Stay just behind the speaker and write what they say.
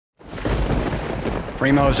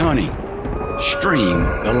Primos Hunting. Stream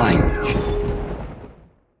the language.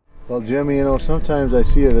 Well, Jimmy, you know, sometimes I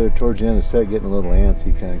see you there towards the end of the set getting a little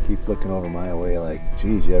antsy, kind of keep looking over my way like,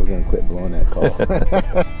 geez, you ever going to quit blowing that call?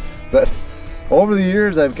 But over the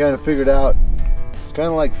years, I've kind of figured out, it's kind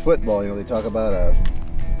of like football, you know, they talk about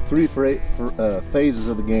three phases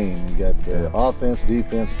of the game. You got the offense,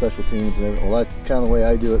 defense, special teams, and everything. Well, that's kind of the way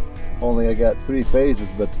I do it, only I got 3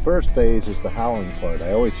 phases, but the first phase is the howling part.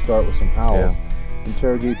 I always start with some howls.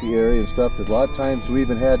 Interrogate the area and stuff, because a lot of times we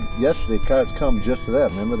even had yesterday coyotes come just to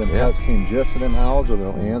them. Remember, them coyotes came just to them howls, or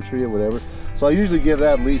they'll answer you, whatever. So I usually give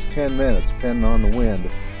that at least 10 minutes, depending on the wind.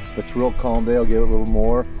 If it's real calm day, I'll give it a little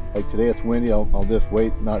more. Like today it's windy, I'll just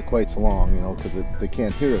wait not quite so long, you know, because they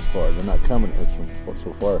can't hear us far. They're not coming at us from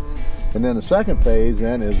so far. And then the second phase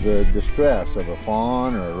then is the distress of a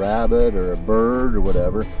fawn or a rabbit or a bird or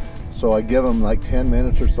whatever. So I give them like 10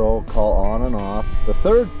 minutes or so, call on and off. The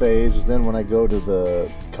third phase is then when I go to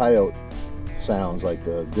the coyote sounds, like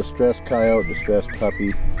the distressed coyote, distressed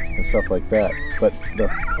puppy, and stuff like that. But they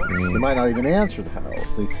might not even answer the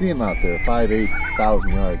howls. They see them out there 8,000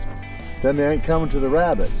 yards. Then they ain't coming to the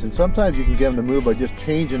rabbits. And sometimes you can get them to move by just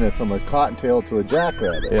changing it from a cottontail to a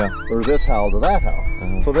jackrabbit, or this howl to that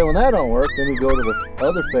howl. So then when that don't work, then you go to the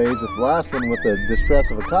other phase, the last one with the distress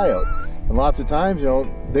of a coyote. And lots of times, you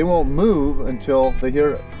know, they won't move until they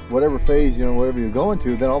hear whatever phase, you know, wherever you're going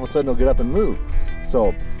to, then all of a sudden they'll get up and move.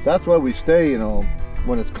 So that's why we stay, you know,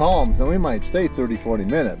 when it's calm, so we might stay 30-40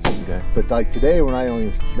 minutes. But like today, we're not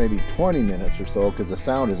only maybe 20 minutes or so, because the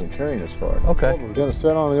sound isn't carrying us far. Okay. We're gonna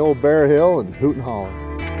sit on the old bare hill and hoot and holler.